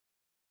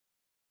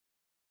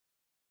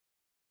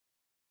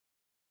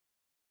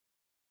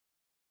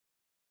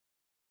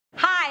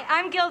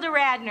I'm Gilda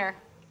Radner.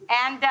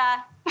 And,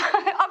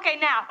 okay,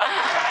 now.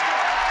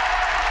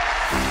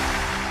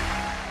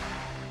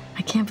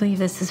 I can't believe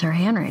this is her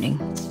handwriting.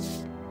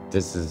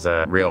 This is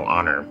a real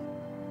honor.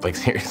 Like,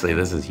 seriously,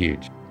 this is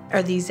huge.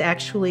 Are these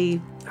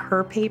actually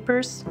her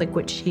papers? Like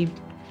what she...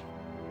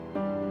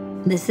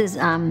 This is,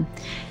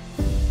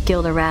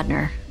 Gilda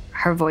Radner,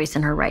 her voice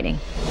and her writing.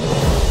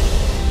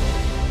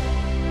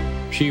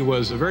 She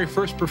was the very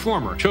first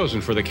performer chosen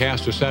for the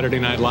cast of Saturday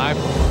Night Live.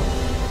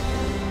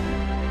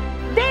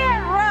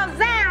 Dear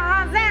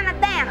Rosanna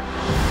Dana.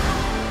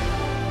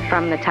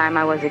 From the time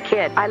I was a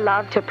kid, I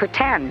loved to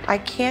pretend. I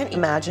can't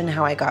imagine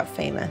how I got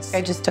famous.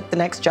 I just took the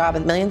next job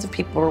and millions of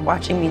people were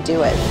watching me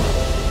do it.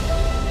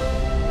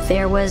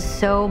 There was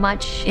so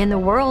much in the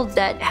world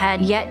that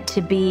had yet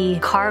to be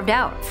carved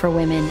out for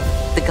women.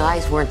 The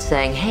guys weren't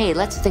saying, hey,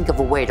 let's think of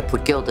a way to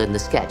put Gilda in the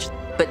sketch.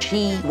 But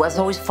she was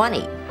always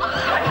funny.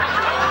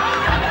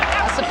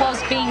 I suppose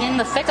being in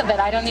the thick of it,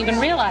 I don't even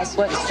realize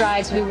what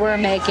strides we were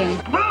making.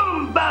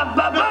 Boom, ba,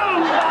 ba,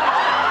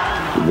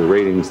 boom. The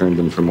ratings turned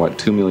them from, what,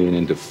 2 million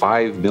into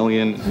 5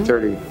 million?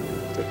 30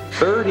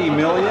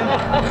 million?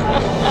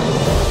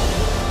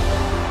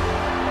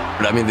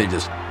 But I mean, they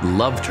just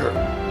loved her.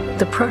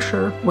 The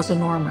pressure was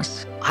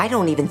enormous. I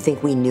don't even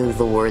think we knew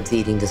the words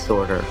eating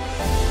disorder.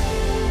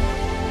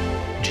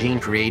 Gene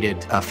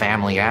created a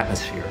family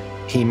atmosphere.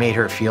 He made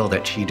her feel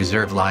that she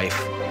deserved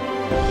life.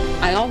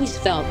 I always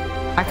felt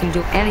I can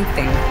do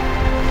anything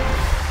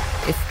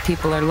if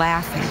people are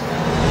laughing.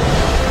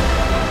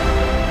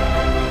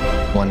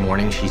 One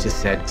morning, she just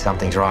said,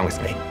 something's wrong with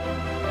me.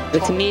 the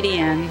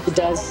comedienne who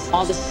does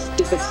all the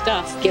stupid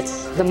stuff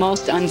gets the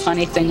most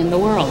unfunny thing in the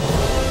world.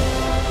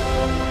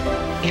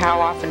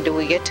 How often do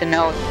we get to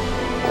know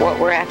what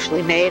we're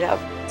actually made of?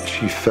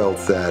 She felt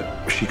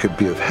that she could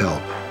be of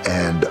help,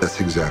 and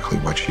that's exactly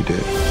what she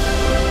did.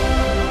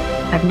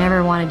 I've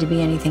never wanted to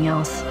be anything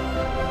else.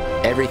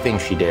 Everything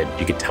she did,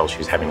 you could tell she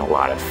was having a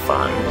lot of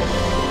fun.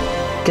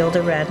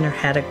 Gilda Radner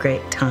had a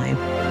great time.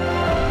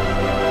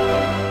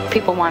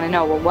 People want to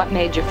know, well, what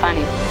made you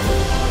funny?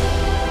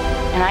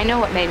 And I know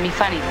what made me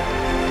funny.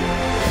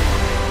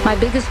 My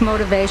biggest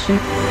motivation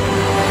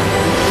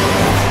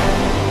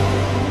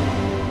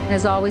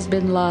has always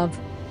been love.